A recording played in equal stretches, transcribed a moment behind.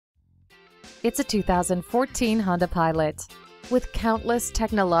It's a 2014 Honda Pilot. With countless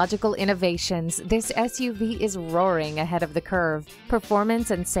technological innovations, this SUV is roaring ahead of the curve.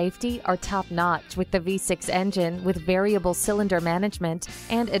 Performance and safety are top-notch with the V6 engine with variable cylinder management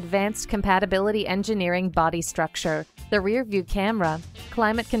and advanced compatibility engineering body structure. The rear-view camera,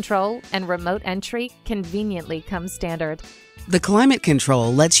 climate control, and remote entry conveniently come standard. The climate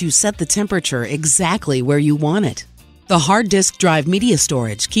control lets you set the temperature exactly where you want it. The hard disk drive media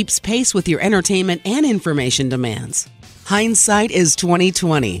storage keeps pace with your entertainment and information demands. Hindsight is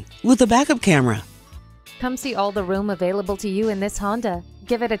 20/20 with a backup camera. Come see all the room available to you in this Honda.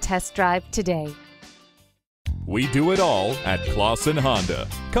 Give it a test drive today. We do it all at Clausen Honda.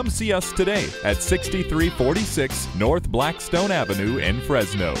 Come see us today at 6346 North Blackstone Avenue in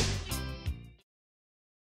Fresno.